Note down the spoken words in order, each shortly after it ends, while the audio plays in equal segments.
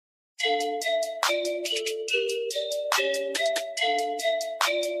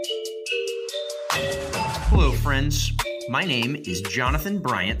Hello, friends. My name is Jonathan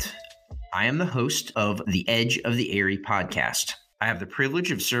Bryant. I am the host of the Edge of the Erie podcast. I have the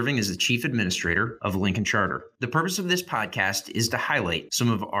privilege of serving as the Chief Administrator of Lincoln Charter. The purpose of this podcast is to highlight some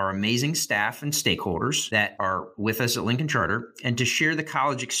of our amazing staff and stakeholders that are with us at Lincoln Charter and to share the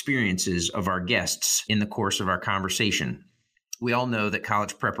college experiences of our guests in the course of our conversation. We all know that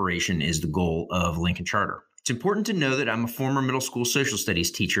college preparation is the goal of Lincoln Charter. It's important to know that I'm a former middle school social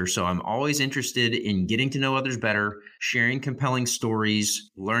studies teacher, so I'm always interested in getting to know others better, sharing compelling stories,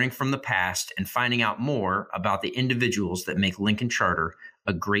 learning from the past, and finding out more about the individuals that make Lincoln Charter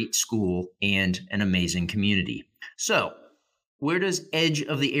a great school and an amazing community. So, where does Edge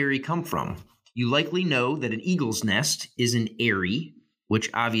of the Erie come from? You likely know that an eagle's nest is an eyrie,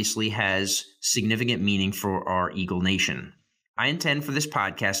 which obviously has significant meaning for our Eagle Nation. I intend for this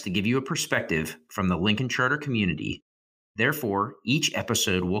podcast to give you a perspective from the Lincoln Charter community. Therefore, each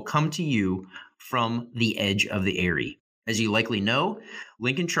episode will come to you from the Edge of the Erie. As you likely know,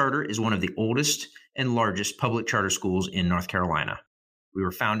 Lincoln Charter is one of the oldest and largest public charter schools in North Carolina. We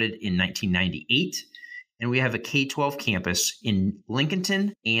were founded in 1998, and we have a K-12 campus in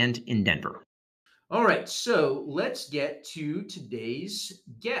Lincolnton and in Denver. All right, so let's get to today's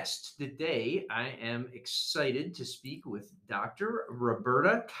guest. Today, I am excited to speak with Dr.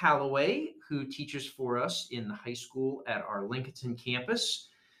 Roberta Callaway, who teaches for us in the high school at our Lincolnton campus.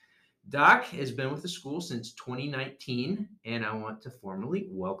 Doc has been with the school since 2019, and I want to formally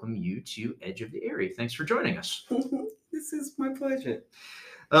welcome you to Edge of the Erie. Thanks for joining us. This is my pleasure.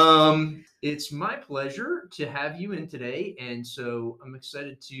 It's my pleasure to have you in today, and so I'm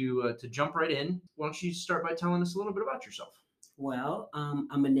excited to jump right in. Why don't you start by telling us a little bit about yourself? Well,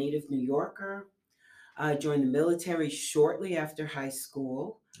 I'm a native New Yorker. I joined the military shortly after high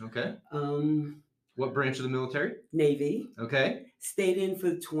school. Okay. What branch of the military? Navy. Okay. Stayed in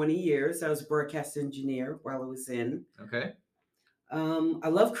for 20 years. I was a broadcast engineer while I was in. Okay. I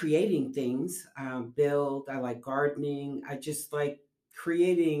love creating things. Build. I like gardening. I just like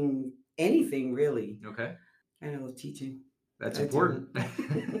creating anything, really. Okay. And I love teaching. That's important.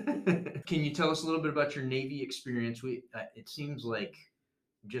 Can you tell us a little bit about your Navy experience? It seems like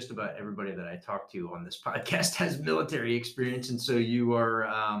just about everybody that I talk to on this podcast has military experience, and so you are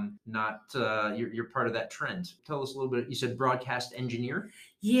you're part of that trend. Tell us a little bit. You said broadcast engineer?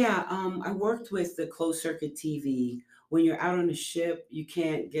 Yeah, I worked with the closed circuit TV. When you're out on a ship, you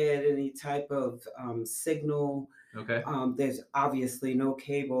can't get any type of signal. Okay. There's obviously no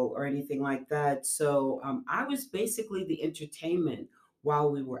cable or anything like that. So I was basically the entertainment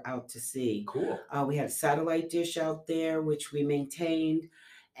while we were out to sea. Cool. We had a satellite dish out there, which we maintained,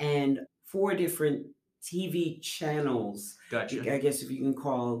 and 4 different TV channels. Gotcha. I guess if you can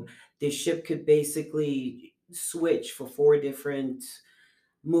call, the ship could basically switch for 4 different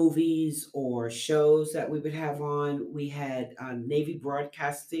movies or shows that we would have on. We had Navy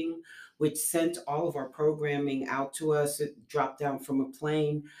Broadcasting, which sent all of our programming out to us. It dropped down from a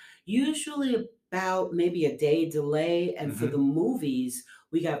plane, usually about maybe a day delay. And for the movies,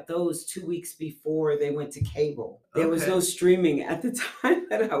 we got those 2 weeks before they went to cable. There was no streaming at the time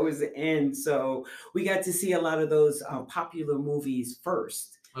that I was in. So we got to see a lot of those popular movies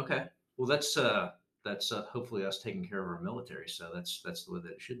first. Okay. Well, that's hopefully us taking care of our military. So that's the way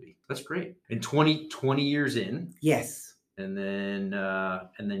that it should be. That's great. And 20 years in. Yes. And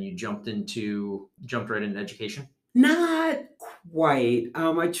then you jumped right into education? Not quite.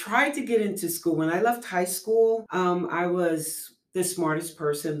 I tried to get into school. When I left high school, I was the smartest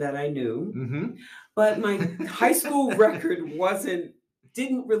person that I knew. Mm-hmm. But my high school record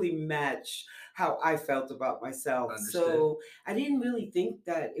didn't really match how I felt about myself. Understood. So I didn't really think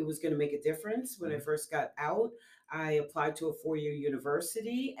that it was going to make a difference when I first got out. I applied to a 4-year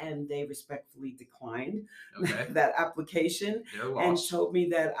university, and they respectfully declined that application and told me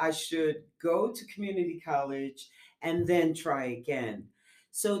that I should go to community college and then try again.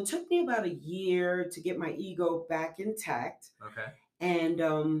 So it took me about a year to get my ego back intact. Okay. And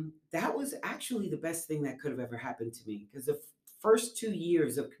that was actually the best thing that could have ever happened to me, because the first 2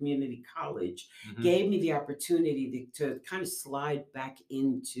 years of community college gave me the opportunity to kind of slide back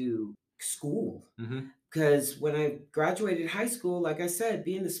into school. Because when I graduated high school, like I said,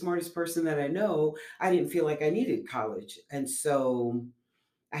 being the smartest person that I know, I didn't feel like I needed college. And so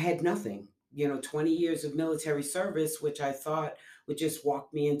I had nothing. 20 years of military service, which I thought would just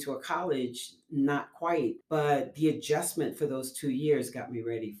walk me into a college, not quite. But the adjustment for those 2 years got me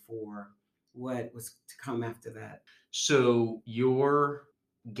ready for what was to come after that. So your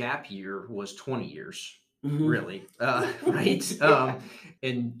gap year was 20 years. really, right? Yeah.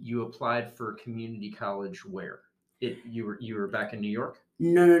 And you applied for community college where? You were back in New York?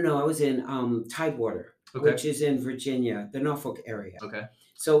 No, no, no. I was in Tidewater, Okay. which is in Virginia, the Norfolk area. Okay.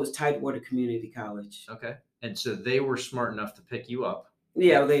 So it was Tidewater Community College. Okay. And so they were smart enough to pick you up.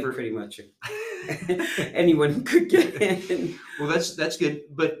 Yeah, they For pretty much anyone who could get in. Well, that's good.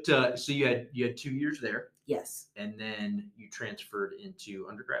 But so you had 2 years there, Yes, and then you transferred into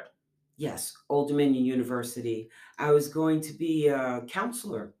undergrad. yes. Old Dominion University. I was going to be a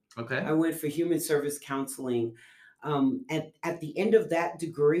counselor. I Okay. went for human service counseling. At the end of that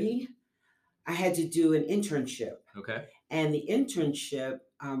degree, I had to do an internship. Okay. And the internship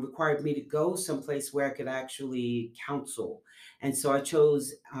required me to go someplace where I could actually counsel. And so I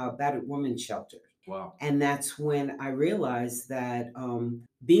chose Battered Women's Shelter. Wow. And that's when I realized that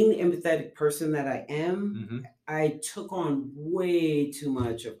being the empathetic person that I am, Mm-hmm. I took on way too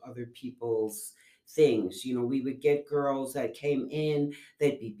much of other people's things. You know, we would get girls that came in,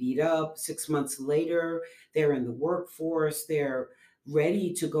 they'd be beat up. 6 months later, they're in the workforce, they're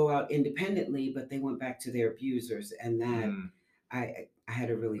ready to go out independently, but they went back to their abusers. And that I had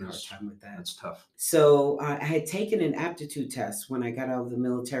a really hard time with that. That's tough. So I had taken an aptitude test when I got out of the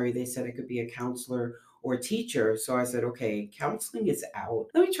military. They said I could be a counselor or teacher. So I said, okay, counseling is out.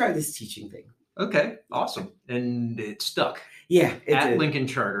 Let me try this teaching thing. Okay, awesome. And it stuck Yeah, it at did. Lincoln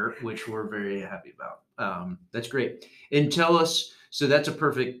Charter, which we're very happy about. That's great. And tell us, so that's a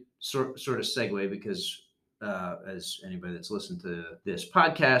perfect sort of segue because as anybody that's listened to this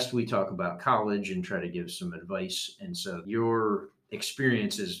podcast, we talk about college and try to give some advice. And so your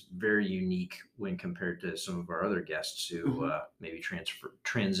experience is very unique when compared to some of our other guests who maybe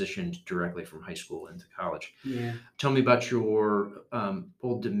transitioned directly from high school into college. Yeah. Tell me about your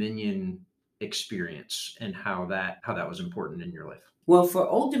Old Dominion experience and how that was important in your life. Well, for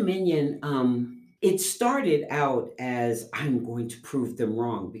Old Dominion, it started out as I'm going to prove them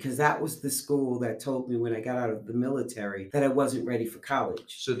wrong because that was the school that told me when I got out of the military that I wasn't ready for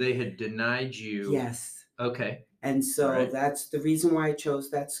college. So they had denied you. Yes. Okay. And so Right. that's the reason why I chose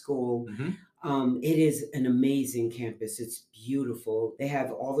that school. It is an amazing campus. It's beautiful. They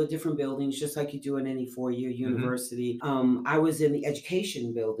have all the different buildings, just like you do in any four-year university. I was in the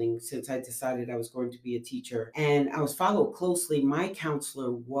education building since I decided I was going to be a teacher. And I was followed closely. My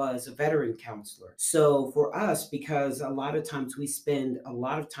counselor was a veteran counselor. So for us, because a lot of times we spend a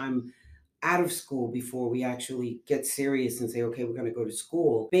lot of time out of school before we actually get serious and say, okay, we're going to go to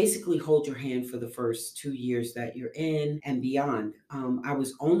school. Basically, hold your hand for the first 2 years that you're in and beyond. I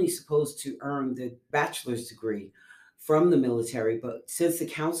was only supposed to earn the bachelor's degree from the military, but since the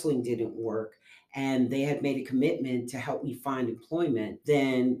counseling didn't work and they had made a commitment to help me find employment,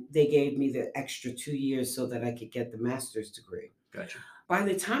 then they gave me the extra 2 years so that I could get the master's degree. Gotcha. By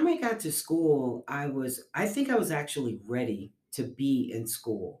the time I got to school, I think I was actually ready to be in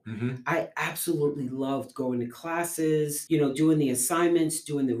school. I absolutely loved going to classes, doing the assignments,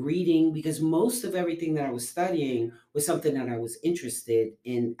 doing the reading, because most of everything that I was studying was something that I was interested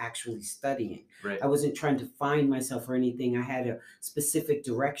in actually studying. Right. I wasn't trying to find myself or anything. I had a specific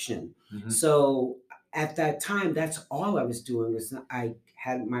direction. So at that time, that's all I was doing was I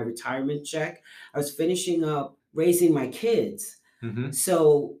had my retirement check. I was finishing up raising my kids.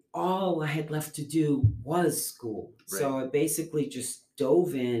 So all I had left to do was school. Right. So I basically just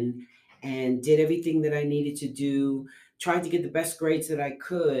dove in and did everything that I needed to do, tried to get the best grades that I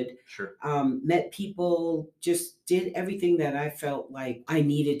could, Sure. Met people, just did everything that I felt like I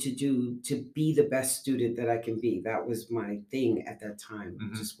needed to do to be the best student that I can be. That was my thing at that time.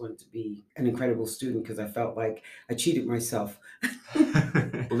 I just wanted to be an incredible student because I felt like I cheated myself.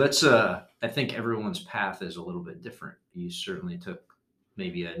 Well, that's I think everyone's path is a little bit different. You certainly took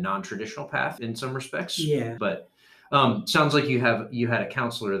maybe a non-traditional path in some respects. Yeah. But sounds like you had a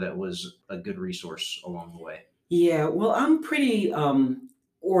counselor that was a good resource along the way. Yeah, well, I'm pretty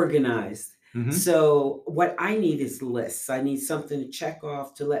organized. So what I need is lists. I need something to check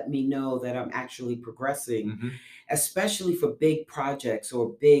off to let me know that I'm actually progressing, especially for big projects or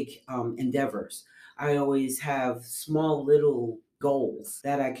big endeavors. I always have small little goals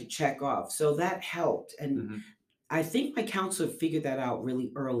that I could check off. So that helped. And I think my counselor figured that out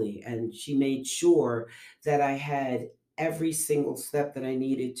really early, and she made sure that I had every single step that I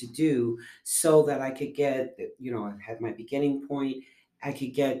needed to do so that I could get, I had my beginning point, I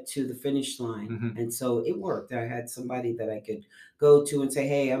could get to the finish line. And so it worked. I had somebody that I could go to and say,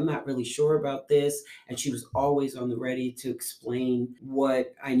 hey, I'm not really sure about this. And she was always on the ready to explain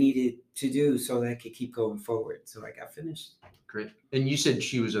what I needed to do so that I could keep going forward. So I got finished. Great. And you said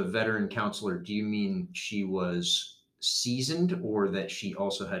she was a veteran counselor. Do you mean she was seasoned or that she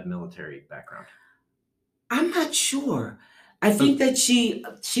also had military background? I'm not sure. I think that she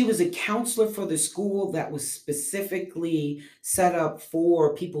was a counselor for the school that was specifically set up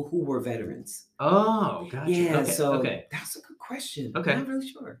for people who were veterans. Oh, gotcha. Yeah, Okay. so Okay. that's a good question. I'm Okay. not really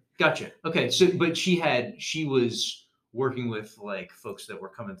sure. Gotcha. Okay. So, but she was working with like folks that were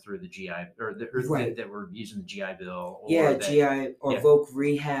coming through the GI Right. that were using the GI Bill Yeah, or that. GI or Yeah. Voc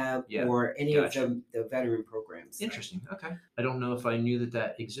Rehab Yeah. or any of Gotcha. the veteran programs. Interesting. Okay. I don't know if I knew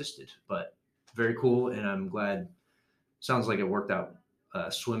that existed, but very cool. And I'm glad. Sounds like it worked out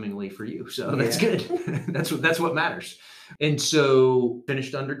swimmingly for you. So that's Yeah. good. That's what matters. And so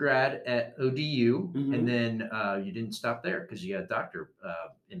finished undergrad at ODU, and Mhm. then you didn't stop there because you got a doctor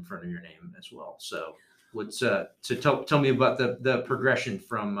in front of your name as well. So tell me about the progression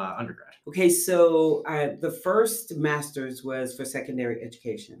from undergrad. Okay, so the first master's was for secondary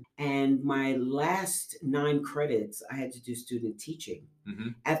education, and my last 9 credits I had to do student teaching. Mm-hmm.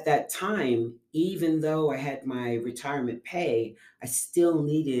 At that time, even though I had my retirement pay, I still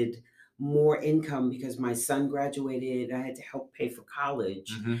needed more income because my son graduated. I had to help pay for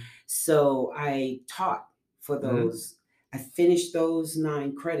college. Mm-hmm. So I taught for Mm-hmm. those. I finished those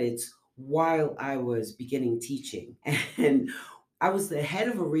 9 credits while I was beginning teaching. And I was the head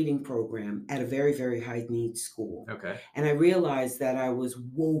of a reading program at a very, very high needs school. Okay. And I realized that I was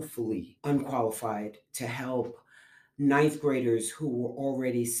woefully unqualified to help ninth graders who were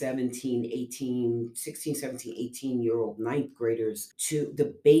already 17, 18, 16, 17, 18-year-old ninth graders to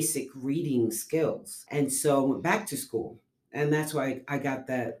the basic reading skills. And so I went back to school. And that's why I got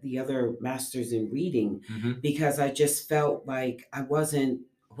the other master's in reading, Mm-hmm. because I just felt like I wasn't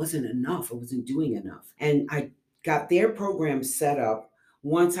enough. I wasn't doing enough. And I got their program set up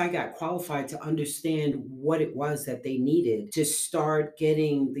once I got qualified to understand what it was that they needed to start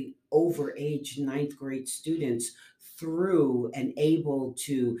getting the overage ninth grade students through and able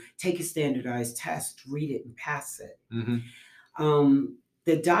to take a standardized test, read it, and pass it. Mm-hmm.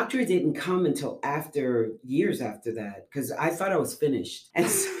 The doctor didn't come until years after that, because I thought I was finished. And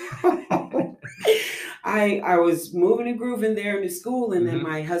so I was moving and grooving there in the school, and then Mm-hmm.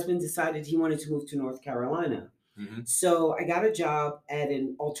 my husband decided he wanted to move to North Carolina. Mm-hmm. So I got a job at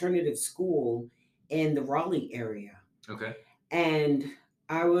an alternative school in the Raleigh area. Okay. And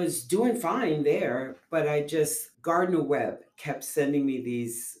I was doing fine there, but Gardner Webb kept sending me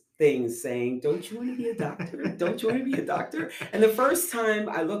these things saying, "Don't you want to be a doctor? Don't you want to be a doctor?" And the first time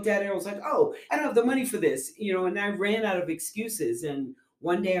I looked at it, I was like, "Oh, I don't have the money for this," and I ran out of excuses. And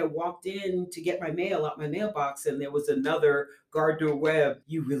one day I walked in to get my mail out my mailbox, and there was another Gardner Webb.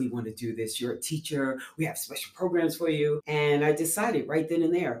 "You really want to do this? You're a teacher. We have special programs for you." And I decided right then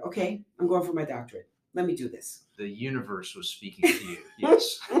and there, okay, I'm going for my doctorate. Let me do this. The universe was speaking to you.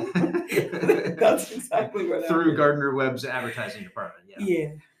 Yes. That's exactly what Through happened. Gardner Webb's advertising department. Yeah.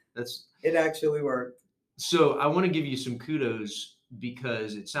 Yeah, it actually worked. So I want to give you some kudos,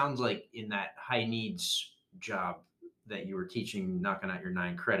 because it sounds like in that high needs job that you were teaching, knocking out your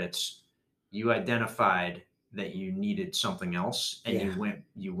 9 credits, you identified that you needed something else, and Yeah.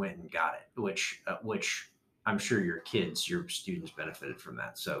 you went and got it, which I'm sure your students benefited from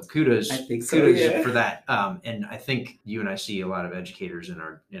that. So kudos, I think so, kudos yeah. for that. And I think you and I see a lot of educators in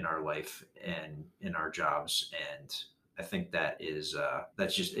our life and in our jobs, and I think that is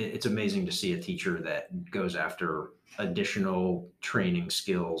it's amazing to see a teacher that goes after additional training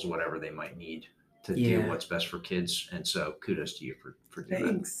skills, whatever they might need to do what's best for kids. And so kudos to you for doing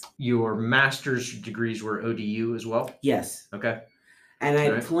Thanks. that. Your master's degrees were ODU as well? Yes. Okay. And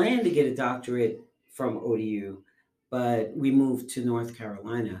I Right. planned to get a doctorate from ODU, but we moved to North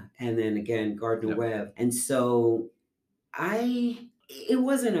Carolina, and then again, Gardner Yep. Webb. And so it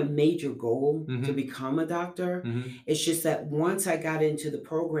wasn't a major goal to Mhm. become a doctor. Mhm. It's just that once I got into the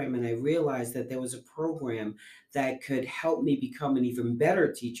program and I realized that there was a program that could help me become an even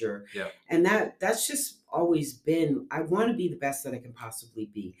better teacher. Yeah. And that's just always been, I want to be the best that I can possibly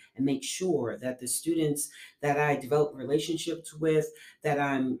be and make sure that the students that I develop relationships with, that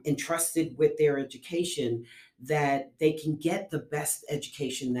I'm entrusted with their education, that they can get the best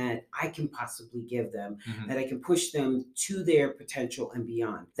education that I can possibly give them, Mhm. that I can push them to their potential and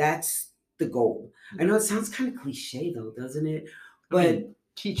beyond. That's the goal. Yeah. I know it sounds kind of cliche though, doesn't it? I mean,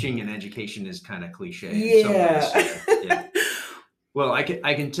 teaching and education is kind of cliche. Yeah. In some ways. Yeah. Well, I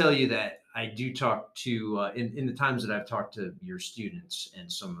can tell you that I do talk to in the times that I've talked to your students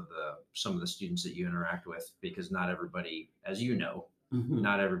and some of the students that you interact with, because not everybody, as you know, Mhm.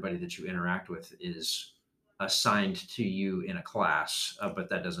 not everybody that you interact with is assigned to you in a class, but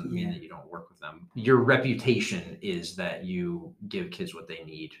that doesn't mean Yeah. that you don't work with them. Your reputation is that you give kids what they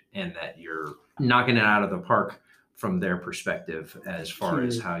need and that you're knocking it out of the park from their perspective as Thank far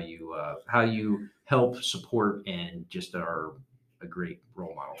as you. how you help support and just are a great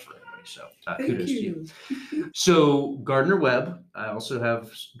role model for everybody. So Thank kudos to you. you. So Gardner Webb, I also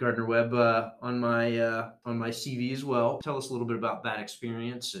have Gardner Webb on my CV as well. Tell us a little bit about that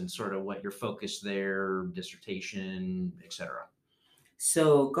experience and sort of what your focus there, dissertation, etc.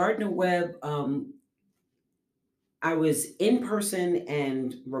 So Gardner Webb, I was in person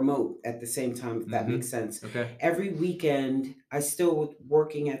and remote at the same time, if that makes sense. Okay. Every weekend, I still was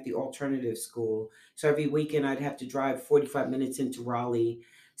working at the alternative school. So every weekend, I'd have to drive 45 minutes into Raleigh,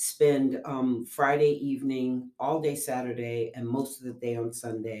 spend Friday evening, all day Saturday, and most of the day on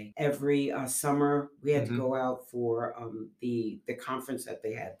Sunday. Every summer, we had to go out for the conference that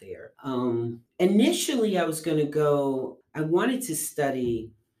they had there. Initially, I was going to go, I wanted to study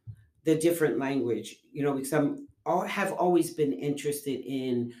the different language, because have always been interested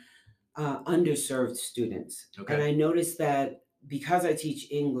in underserved students. Okay. And I noticed that because I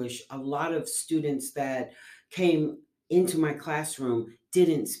teach English, a lot of students that came into my classroom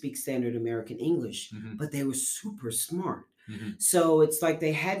didn't speak standard American English, but they were super smart. So it's like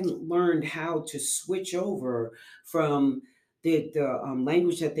they hadn't learned how to switch over from the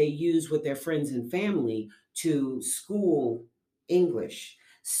language that they use with their friends and family to school English,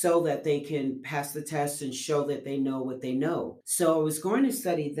 so that they can pass the test and show that they know what they know. So I was going to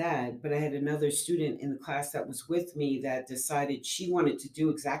study that, but I had another student in the class that was with me that decided she wanted to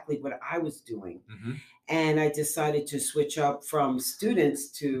do exactly what I was doing. And I decided to switch up from students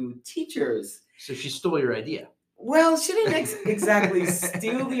to teachers. So she stole your idea. Well, she didn't exactly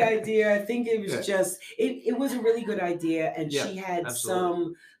steal the idea. I think it was just, it was a really good idea. And she had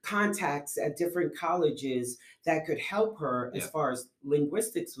some contacts at different colleges that could help her as far as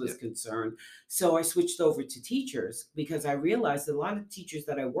linguistics was concerned. So I switched over to teachers because I realized a lot of teachers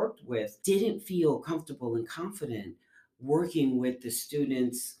that I worked with didn't feel comfortable and confident working with the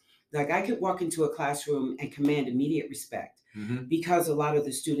students. Like I could walk into a classroom and command immediate respect because a lot of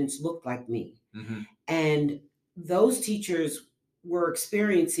the students looked like me. And those teachers were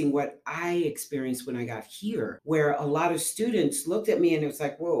experiencing what I experienced when I got here, where a lot of students looked at me and it was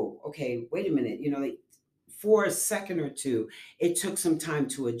like, whoa, okay, wait a minute. Like for a second or two, it took some time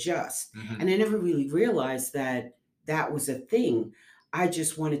to adjust. And I never really realized that that was a thing. I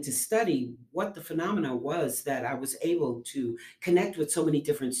just wanted to study what the phenomena was that I was able to connect with so many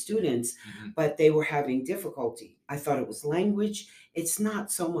different students, but they were having difficulty. I thought it was language. It's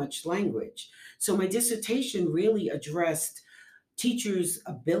not so much language. So my dissertation really addressed teachers'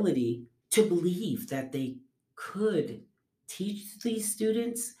 ability to believe that they could teach these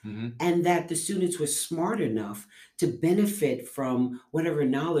students and that the students were smart enough to benefit from whatever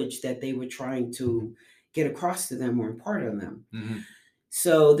knowledge that they were trying to get across to them or impart on them.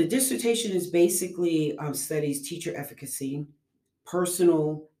 So the dissertation is basically studies teacher efficacy,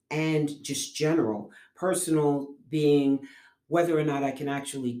 personal and just general. Personal being whether or not I can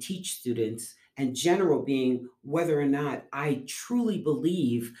actually teach students, and general being whether or not I truly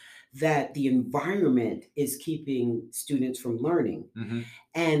believe that the environment is keeping students from learning.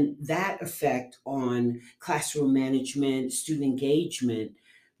 And that effect on classroom management, student engagement,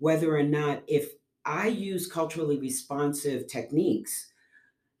 whether or not if I use culturally responsive techniques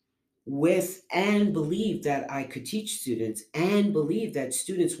with and believe that I could teach students and believe that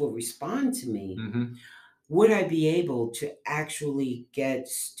students will respond to me, would I be able to actually get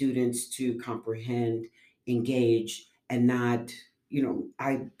students to comprehend, engage, and not,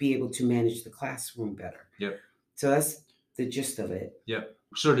 I'd be able to manage the classroom better. So that's the gist of it.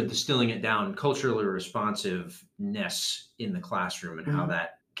 Sort of distilling it down, culturally responsiveness in the classroom and how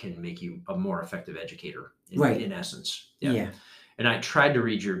that can make you a more effective educator in essence. And I tried to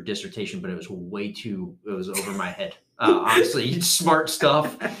read your dissertation, but it was over my head. Honestly, smart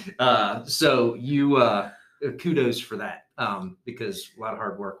stuff. So you, kudos for that, because a lot of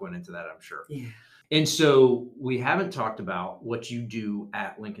hard work went into that, I'm sure. And so we haven't talked about what you do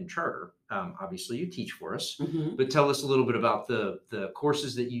at Lincoln Charter. Obviously, you teach for us, but tell us a little bit about the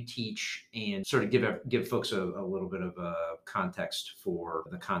courses that you teach and sort of give folks a little bit of a context for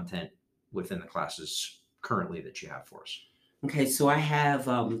the content within the classes currently that you have for us. Okay, so I have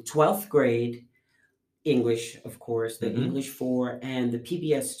 12th grade English, of course, the English 4, and the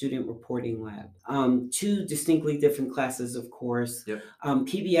PBS Student Reporting Lab. Two distinctly different classes, of course.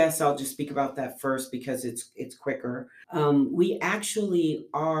 PBS, I'll just speak about that first because it's quicker. We actually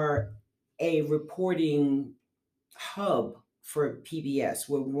are a reporting hub for PBS.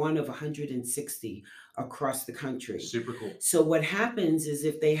 We're one of 160 across the country. Super cool. So what happens is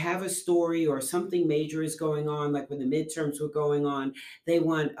if they have a story or something major is going on, like when the midterms were going on, they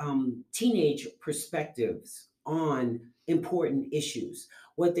want teenage perspectives on important issues.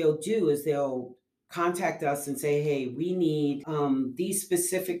 What they'll do is they'll contact us and say, hey, we need these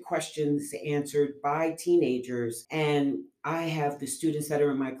specific questions answered by teenagers. And I have the students that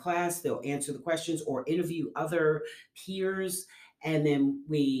are in my class, they'll answer the questions or interview other peers. And then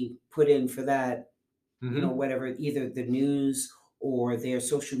we put in for that, whatever, either the news or their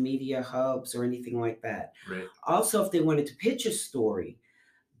social media hubs or anything like that. Right. Also, if they wanted to pitch a story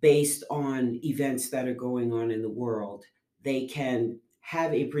based on events that are going on in the world, they can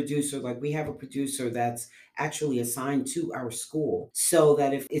have a producer. Like we have a producer that's actually assigned to our school, so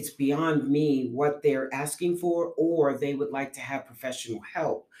that if it's beyond me what they're asking for, or they would like to have professional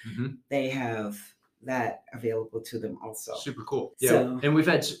help, they have that available to them also. Super cool. Yeah. And we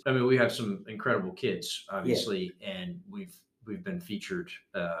have some incredible kids, obviously, and we've been featured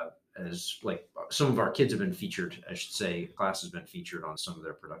as, like, some of our kids have been featured, I should say, class has been featured on some of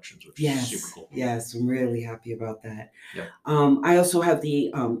their productions, which is super cool. Yes, I'm really happy about that. Yeah. I also have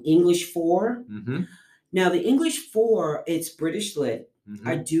the English 4. Now, the English 4, it's British Lit.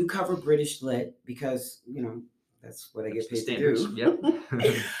 I do cover British Lit because, that's what I get paid to do. Yep.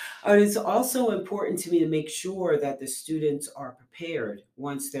 But it's also important to me to make sure that the students are prepared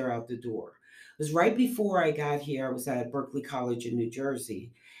once they're out the door. Because right before I got here, I was at Berkeley College in New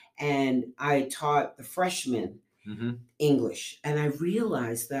Jersey, and I taught the freshmen English. And I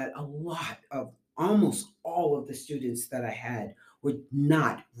realized that almost all of the students that I had were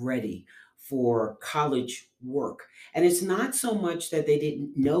not ready for college work. And it's not so much that they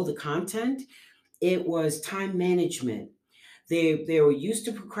didn't know the content, it was time management. They were used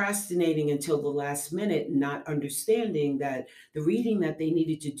to procrastinating until the last minute, not understanding that the reading that they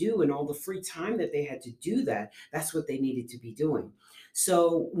needed to do and all the free time that they had to do that's what they needed to be doing.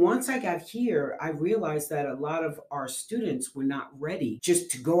 So once I got here, I realized that a lot of our students were not ready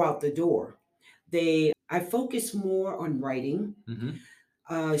just to go out the door. I focus more on writing.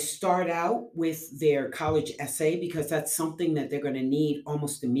 Start out with their college essay, because that's something that they're going to need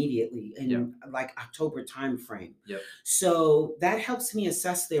almost immediately in like October timeframe. So that helps me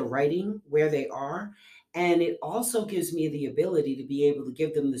assess their writing, where they are. And it also gives me the ability to be able to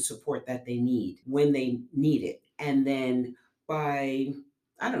give them the support that they need when they need it. And then by,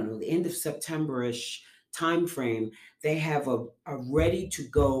 I don't know, the end of September-ish timeframe, they have a ready to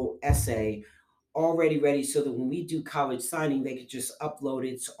go essay already ready, so that when we do college signing, they could just upload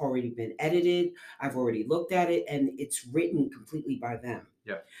it. It's already been edited. I've already looked at it, and it's written completely by them.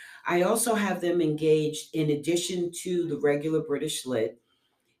 I also have them engaged, in addition to the regular British Lit,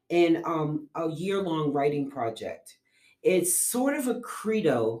 in a year-long writing project. It's sort of a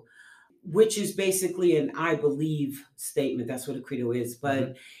credo, which is basically an I believe statement. That's what a credo is.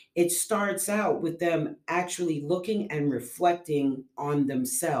 But it starts out with them actually looking and reflecting on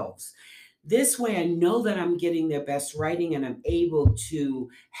themselves. This way, I know that I'm getting their best writing, and I'm able to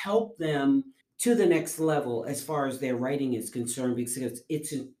help them to the next level as far as their writing is concerned, because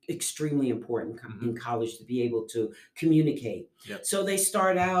it's extremely important in college to be able to communicate. So they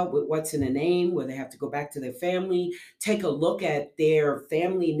start out with what's in a name, where they have to go back to their family, take a look at their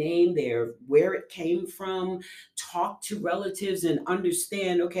family name, where it came from, talk to relatives and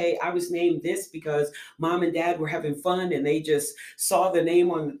understand, okay, I was named this because mom and dad were having fun and they just saw the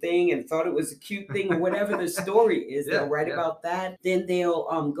name on the thing and thought it was a cute thing, or whatever the story is. They'll write about that. Then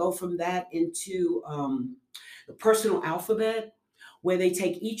they'll go from that into the personal alphabet, where they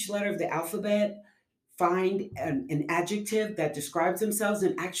take each letter of the alphabet, find an adjective that describes themselves,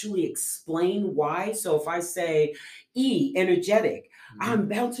 and actually explain why. So if I say E, energetic, I'm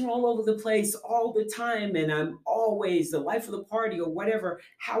bouncing all over the place all the time, and I'm always the life of the party, or whatever,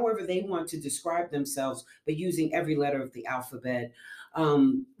 however they want to describe themselves, but using every letter of the alphabet.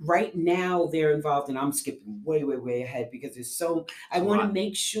 Right now they're involved, and I'm skipping way, way, way ahead because I want to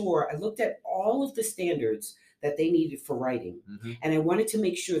make sure I looked at all of the standards that they needed for writing. And I wanted to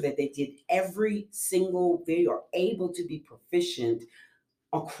make sure that they did they are able to be proficient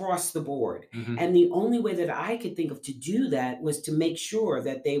across the board. And the only way that I could think of to do that was to make sure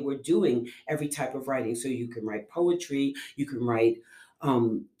that they were doing every type of writing. So you can write poetry, you can write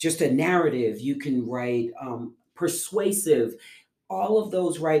just a narrative, you can write persuasive, all of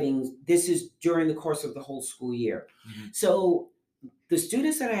those writings. This is during the course of the whole school year. So the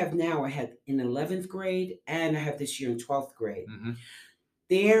students that I have now, I had in 11th grade, and I have this year in 12th grade.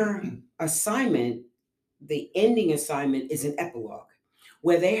 Their assignment, the ending assignment, is an epilogue,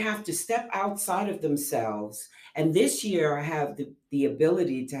 where they have to step outside of themselves. And this year I have the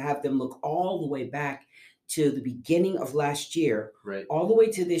ability to have them look all the way back to the beginning of last year, all the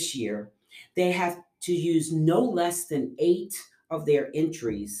way to this year. They have to use no less than 8 of their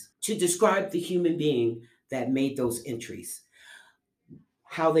entries to describe the human being that made those entries,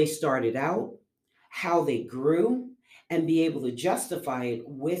 how they started out, how they grew, and be able to justify it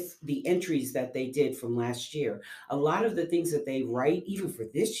with the entries that they did from last year. A lot of the things that they write, even for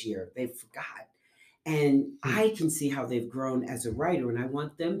this year, they forgot. And I can see how they've grown as a writer, and I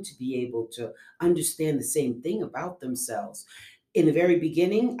want them to be able to understand the same thing about themselves. In the very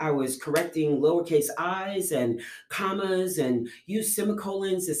beginning, I was correcting lowercase i's and commas and use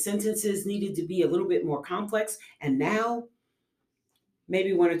semicolons. The sentences needed to be a little bit more complex. And now,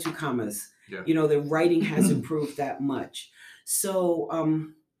 maybe one or two commas. Yeah. The writing has improved that much. So,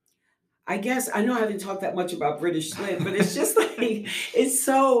 I guess I know I haven't talked that much about British Slit, but it's just like it's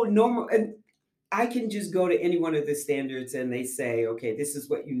so normal. And I can just go to any one of the standards and they say, okay, this is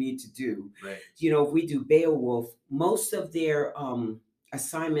what you need to do. Right. If we do Beowulf, most of their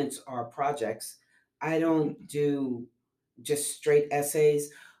assignments are projects. I don't do just straight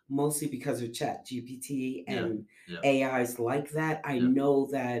essays, mostly because of Chat GPT and AIs like that. I know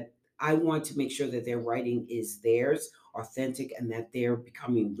that I want to make sure that their writing is theirs, authentic, and that they're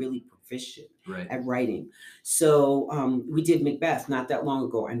becoming really proficient at writing. So we did Macbeth not that long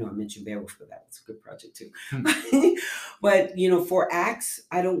ago. I know I mentioned Beowulf for that. It's a good project too. But for acts,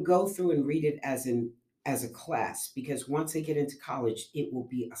 I don't go through and read it as a class, because once they get into college, it will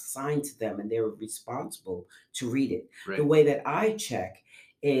be assigned to them and they're responsible to read it. Right. The way that I check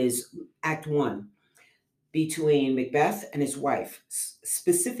is Act 1. Between Macbeth and his wife,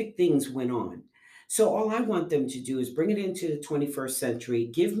 specific things went on. So all I want them to do is bring it into the 21st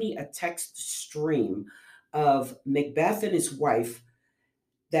century, give me a text stream of Macbeth and his wife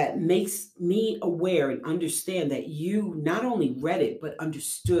that makes me aware and understand that you not only read it, but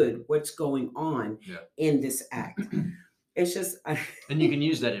understood what's going on in this act. It's just... And you can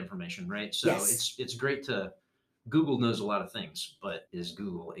use that information, right? So Yes. it's great to... Google knows a lot of things, but is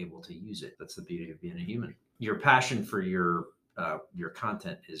Google able to use it? That's the beauty of being a human. Your passion for your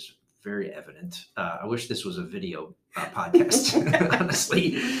content is very evident. I wish this was a video podcast,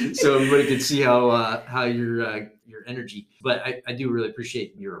 honestly, so everybody could see how your energy. But I do really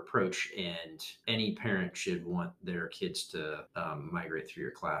appreciate your approach, and any parent should want their kids to migrate through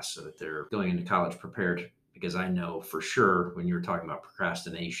your class so that they're going into college prepared. Because I know for sure when you were talking about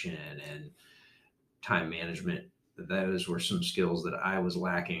procrastination and time management, those were some skills that I was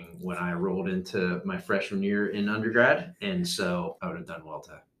lacking when I rolled into my freshman year in undergrad. And so I would have done well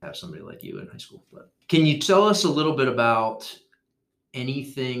to have somebody like you in high school. But can you tell us a little bit about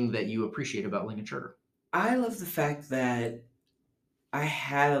anything that you appreciate about Lincoln Charter? I love the fact that I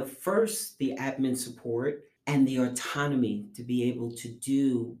have first the admin support and the autonomy to be able to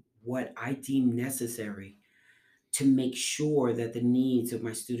do what I deem necessary to make sure that the needs of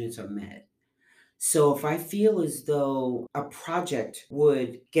my students are met. So if I feel as though a project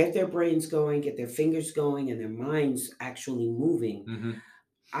would get their brains going, get their fingers going, and their minds actually moving,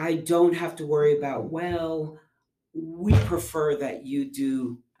 I don't have to worry about, well, we prefer that you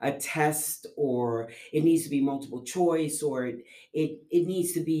do a test, or it needs to be multiple choice, or it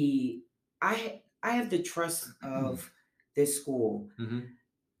needs to be... I have the trust of this school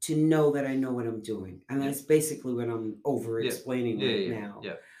to know that I know what I'm doing. And that's basically what I'm over explaining now.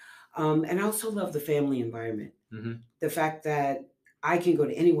 And I also love the family environment. The fact that I can go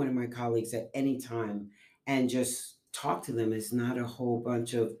to any one of my colleagues at any time and just talk to them. Is not a whole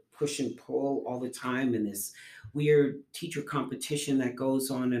bunch of push and pull all the time, and this weird teacher competition that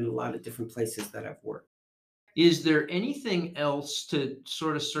goes on in a lot of different places that I've worked. Is there anything else, to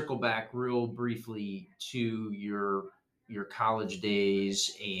sort of circle back real briefly to your college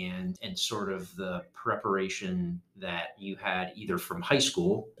days and sort of the preparation that you had either from high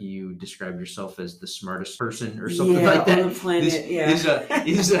school? You described yourself as the smartest person or something like that. On the planet,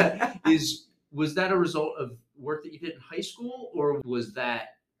 Was that a result of work that you did in high school, or was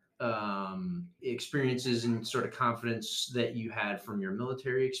that experiences and sort of confidence that you had from your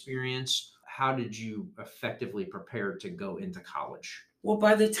military experience? How did you effectively prepare to go into college? Well,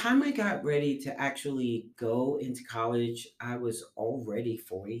 by the time I got ready to actually go into college, I was already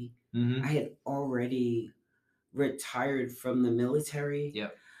 40. I had already retired from the military.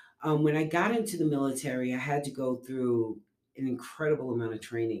 Yep. When I got into the military, I had to go through an incredible amount of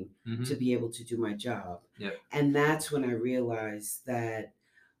training to be able to do my job. Yep. And that's when I realized that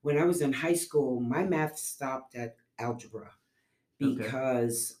when I was in high school, my math stopped at algebra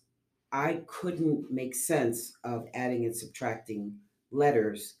because I couldn't make sense of adding and subtracting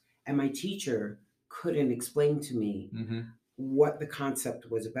letters, and my teacher couldn't explain to me what the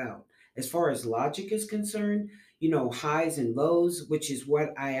concept was about. As far as logic is concerned, highs and lows, which is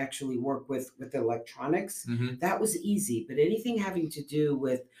what I actually work with electronics. Mm-hmm. That was easy. But anything having to do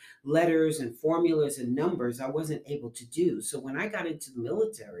with letters and formulas and numbers, I wasn't able to do. So when I got into the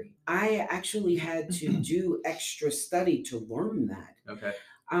military, I actually had to do extra study to learn that. Okay.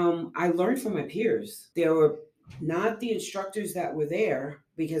 I learned from my peers. There were not the instructors that were there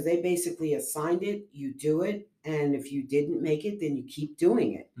because they basically assigned it, you do it, and if you didn't make it, then you keep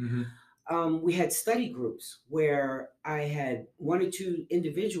doing it. Mm-hmm. We had study groups where I had one or two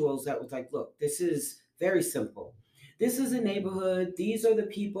individuals that was like, look, this is very simple. This is a neighborhood. These are the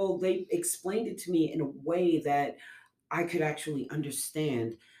people. They explained it to me in a way that I could actually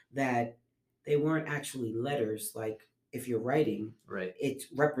understand that they weren't actually letters. Like if you're writing, Right. it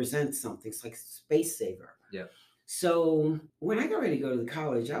represents something. It's like space saver. Yeah. So when I got ready to go to the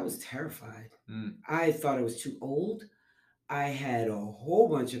college, I was terrified. Mm. I thought I was too old. I had a whole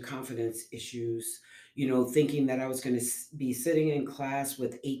bunch of confidence issues, thinking that I was going to be sitting in class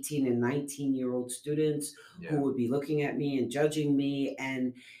with 18 and 19-year-old students who Yeah. would be looking at me and judging me.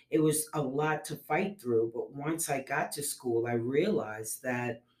 And it was a lot to fight through. But once I got to school, I realized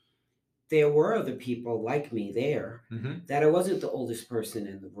that there were other people like me there, Mm-hmm. that I wasn't the oldest person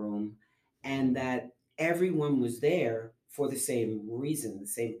in the room, and that everyone was there for the same reason, the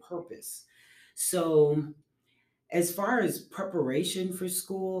same purpose. So as far as preparation for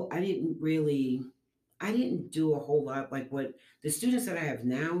school, I didn't do a whole lot like what the students that I have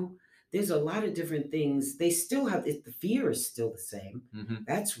now. There's a lot of different things. They still have the fear is still the same. Mm-hmm.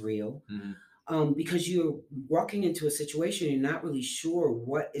 That's real. Mm-hmm. Because you're walking into a situation, you're not really sure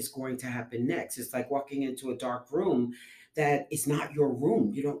what is going to happen next. It's like walking into a dark room that is not your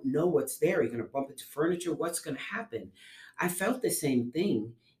room. You don't know what's there. You're going to bump into furniture. What's going to happen? I felt the same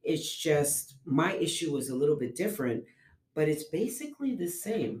thing. It's just my issue was a little bit different, but it's basically the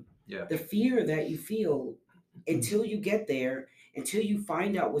same. Yeah. The fear that you feel until you get there, until you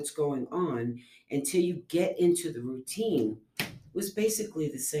find out what's going on, until you get into the routine was basically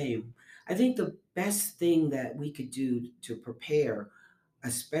the same. I think the best thing that we could do to prepare,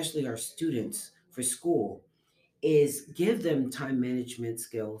 especially our students for school, is give them time management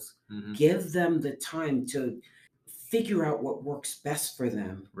skills, Mm-hmm. give them the time to figure out what works best for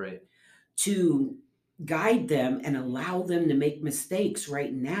them, Right. to guide them and allow them to make mistakes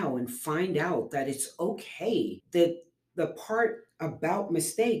right now and find out that it's okay. That the part about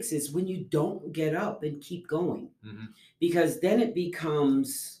mistakes is when you don't get up and keep going, Mm-hmm. because then it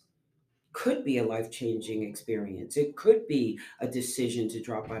could be a life-changing experience. It could be a decision to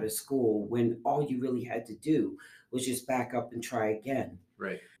drop out of school when all you really had to do was just back up and try again.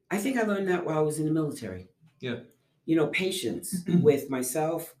 Right. I think I learned that while I was in the military. Yeah. Patience with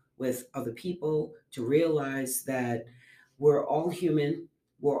myself, with other people, to realize that we're all human.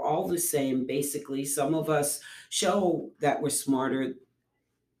 We're all the same, basically. Some of us show that we're smarter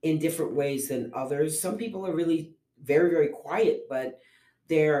in different ways than others. Some people are really very, very quiet, but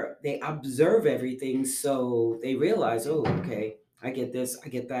they observe everything, so they realize, oh, okay, I get this, I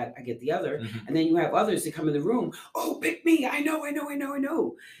get that, I get the other. Mm-hmm. And then you have others that come in the room, oh, pick me, I know.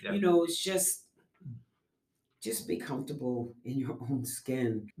 Yeah. It's just be comfortable in your own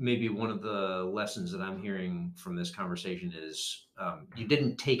skin. Maybe one of the lessons that I'm hearing from this conversation is you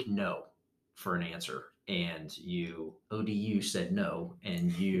didn't take no for an answer, and ODU said no,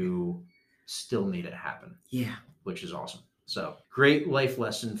 and you still made it happen. Yeah. Which is awesome. So great life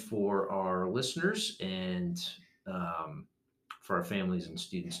lesson for our listeners and for our families and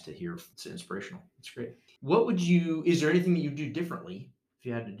students to hear. It's inspirational. It's great. Is there anything that you do differently if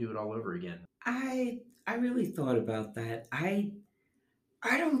you had to do it all over again? I really thought about that. I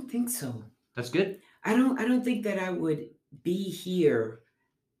don't think so. That's good. I don't think that I would be here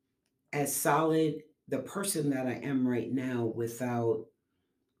as solid the person that I am right now without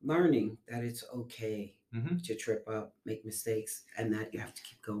learning that it's okay Mm-hmm. to trip up, make mistakes, and that you have to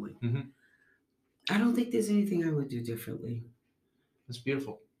keep going. Mm-hmm. I don't think there's anything I would do differently. That's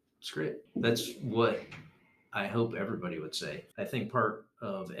beautiful. It's great. That's what I hope everybody would say. I think part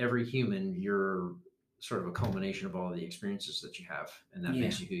of every human, you're sort of a culmination of all the experiences that you have, and that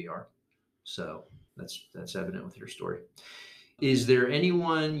makes you who you are. So that's evident with your story. Is there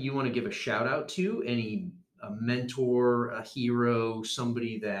anyone you want to give a shout out to? A mentor, a hero,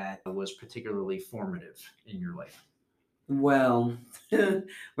 somebody that was particularly formative in your life? Well,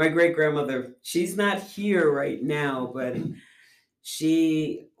 my great grandmother, she's not here right now, but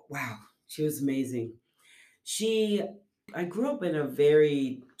she was amazing. I grew up in a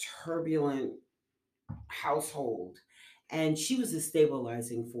very turbulent household, and she was a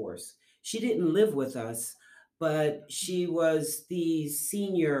stabilizing force. She didn't live with us, but she was the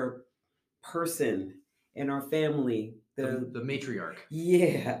senior person in our family. The matriarch.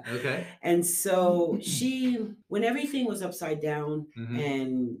 Yeah. Okay. And so when everything was upside down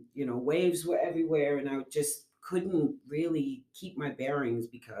and, waves were everywhere and I just couldn't really keep my bearings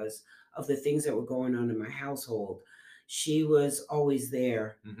because of the things that were going on in my household, she was always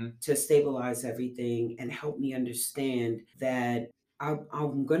there to stabilize everything and help me understand that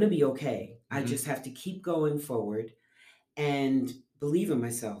I'm going to be okay. I just have to keep going forward and believe in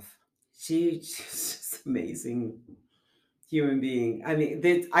myself. She's just amazing human being. I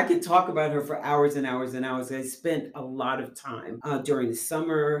mean, I could talk about her for hours and hours and hours. I spent a lot of time during the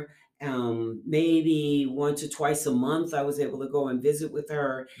summer. Maybe once or twice a month, I was able to go and visit with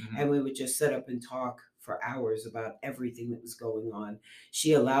her, and we would just sit up and talk for hours about everything that was going on.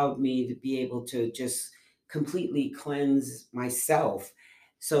 She allowed me to be able to just completely cleanse myself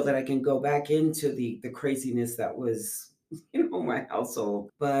so that I can go back into the craziness that was, my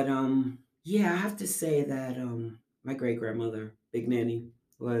household. But yeah, I have to say that my great grandmother, Big Nanny,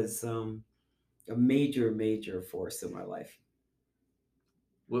 was a major, major force in my life.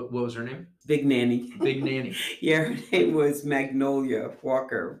 What was her name? Big Nanny. Big Nanny. Yeah, her name was Magnolia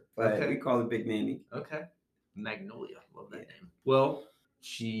Walker, but we call her Big Nanny. Okay. Magnolia. Love that name. Well,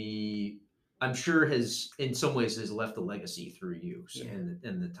 she, I'm sure, in some ways has left a legacy through you.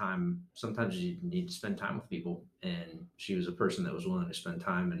 And the time, sometimes you need to spend time with people. And she was a person that was willing to spend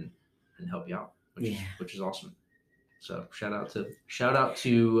time and help you out, which is awesome. So shout out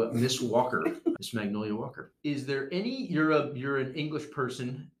to Miss Walker, Miss Magnolia Walker. Is there you're an English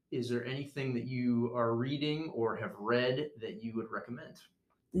person. Is there anything that you are reading or have read that you would recommend?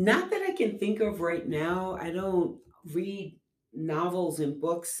 Not that I can think of right now. I don't read novels and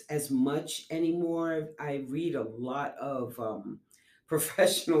books as much anymore. I read a lot of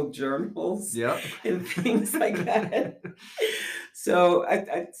professional journals and things like that. So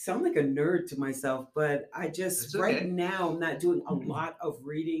I sound like a nerd to myself, but I just right now I'm not doing a lot of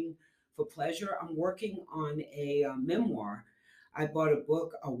reading for pleasure. I'm working on a memoir. I bought a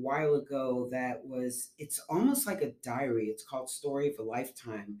book a while ago it's almost like a diary. It's called Story of a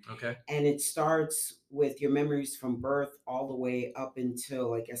Lifetime. Okay. And it starts with your memories from birth all the way up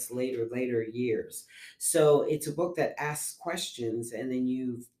until, I guess, later years. So it's a book that asks questions and then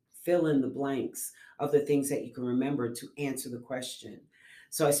you fill in the blanks of the things that you can remember to answer the question.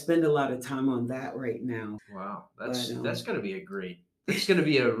 So I spend a lot of time on that right now. Wow. That's going to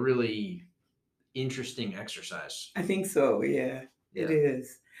be a really interesting exercise. I think so. Yeah, it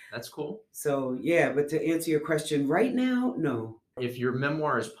is. That's cool. So yeah, but to answer your question right now, no. If your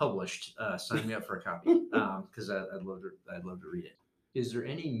memoir is published, sign me up for a copy because I'd love to read it. Is there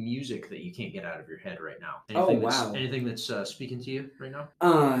any music that you can't get out of your head right now? Anything that's speaking to you right now?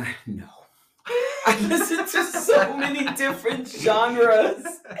 No. I listen to so many different genres.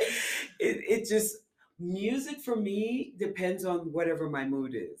 It just music for me depends on whatever my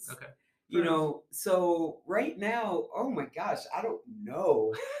mood is. Okay. So right now, oh my gosh, I don't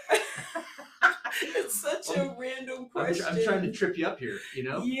know. It's such a random question. I'm trying to trip you up here,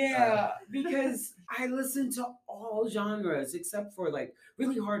 Yeah, because I listen to all genres except for like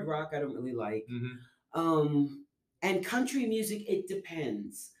really hard rock. I don't really like. And country music, it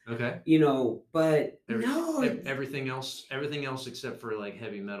depends. Okay. But everything else except for like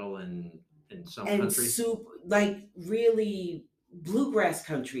heavy metal and some country. Like really bluegrass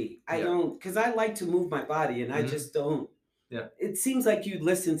country. I don't, because I like to move my body and I just don't. Yeah. It seems like you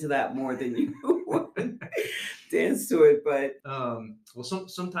listen to that more than you dance to it, but well,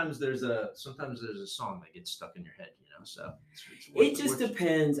 sometimes there's a song that gets stuck in your head, so it just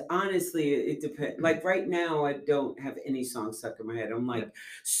depends. Honestly, it depends. Like right now, I don't have any songs stuck in my head. I'm like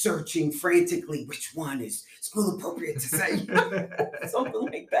searching frantically which one is school appropriate to say, something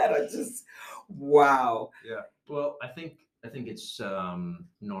like that. Wow. Yeah. Well, I think it's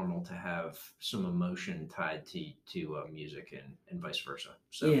normal to have some emotion tied to music and vice versa.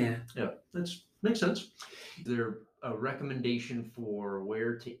 So yeah, that makes sense. Is there a recommendation for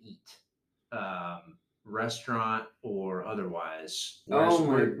where to eat, restaurant or otherwise? Where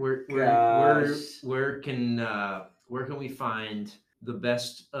can we find the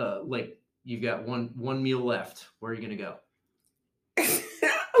best? Like you've got one meal left. Where are you gonna go?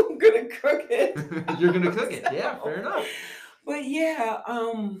 I'm gonna cook it. You're gonna cook it. Yeah, fair enough. But yeah,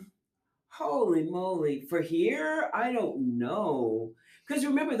 holy moly. For here, I don't know. Because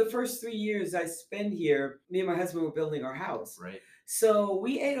remember, the first 3 years I spent here, me and my husband were building our house. Right. So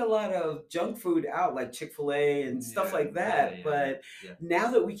we ate a lot of junk food out, like Chick-fil-A and stuff like that. Yeah. But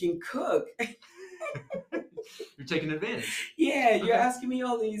now that we can cook... You're taking advantage. Yeah, you're asking me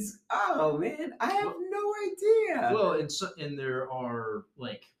all these. Oh man, I have no idea. Well, and there are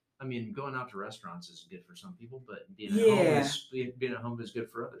like I mean, going out to restaurants is good for some people, but being at home is good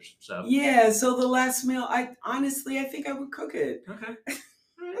for others. So yeah. So the last meal, I think I would cook it. okay,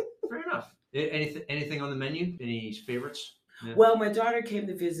 all right, fair enough. Anything on the menu? Any favorites? Yeah. Well, my daughter came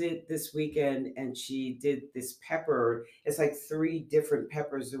to visit this weekend and she did this pepper. It's like 3 different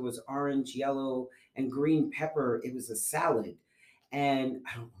peppers. There was orange, yellow, and green pepper. It was a salad. And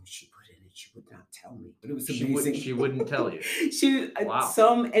I don't know what she put in it. She would not tell me, but it was amazing. She wouldn't tell you.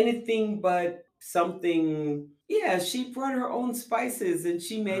 Wow. Anything but something. Yeah, she brought her own spices and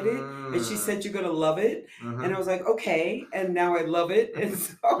she made it. And she said, "You're going to love it." And I was like, okay. And now I love it. And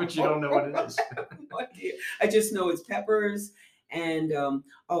so, but you don't know what it is. I just know it's peppers. And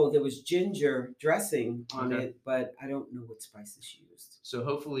there was ginger dressing on it, but I don't know what spices she used. So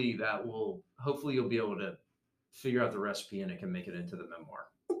hopefully you'll be able to figure out the recipe and it can make it into the memoir.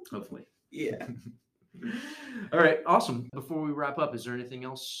 Hopefully. Yeah. All right. Awesome. Before we wrap up, is there anything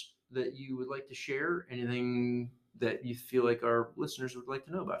else that you would like to share? Anything that you feel like our listeners would like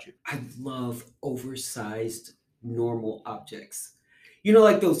to know about you? I love oversized normal objects. You know,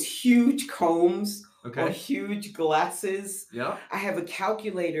 like those huge combs or huge glasses. Yeah. I have a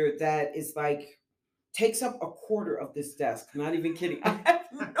calculator that is like, takes up a quarter of this desk. Not even kidding. I have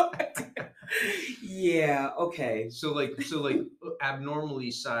no idea. Yeah. Okay. So like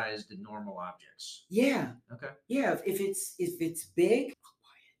abnormally sized normal objects. Yeah. Okay. Yeah. If it's big, I'll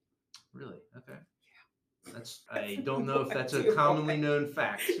buy it. Really? Okay. Yeah. I don't know if that's a commonly known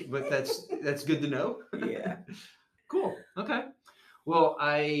fact, but that's good to know. Yeah. Cool. Okay. Well,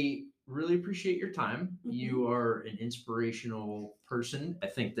 I really appreciate your time. Mm-hmm. You are an inspirational person. I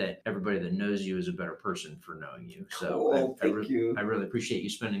think that everybody that knows you is a better person for knowing you. So thank you. I really appreciate you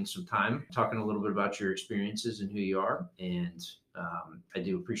spending some time talking a little bit about your experiences and who you are. And I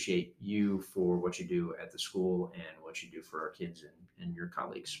do appreciate you for what you do at the school and what you do for our kids and your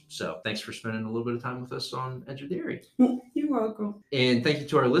colleagues. So thanks for spending a little bit of time with us on Edge of the Erie. You're welcome. And thank you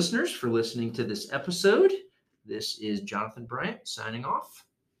to our listeners for listening to this episode. This is Jonathan Bryant signing off.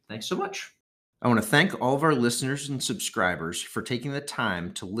 Thanks so much. I want to thank all of our listeners and subscribers for taking the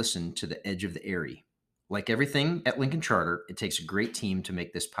time to listen to the Edge of the Erie. Like everything at Lincoln Charter, it takes a great team to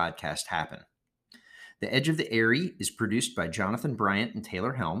make this podcast happen. The Edge of the Erie is produced by Jonathan Bryant and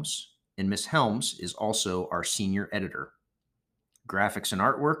Taylor Helms, and Miss Helms is also our senior editor. Graphics and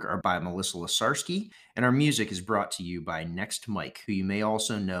artwork are by Melissa Lasarski, and our music is brought to you by Next Mike, who you may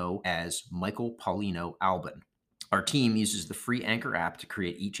also know as Michael Paulino Albin. Our team uses the free Anchor app to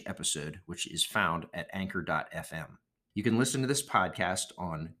create each episode, which is found at anchor.fm. You can listen to this podcast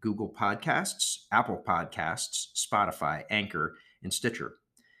on Google Podcasts, Apple Podcasts, Spotify, Anchor, and Stitcher.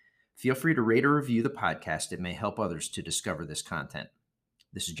 Feel free to rate or review the podcast. It may help others to discover this content.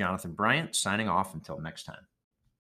 This is Jonathan Bryant signing off until next time.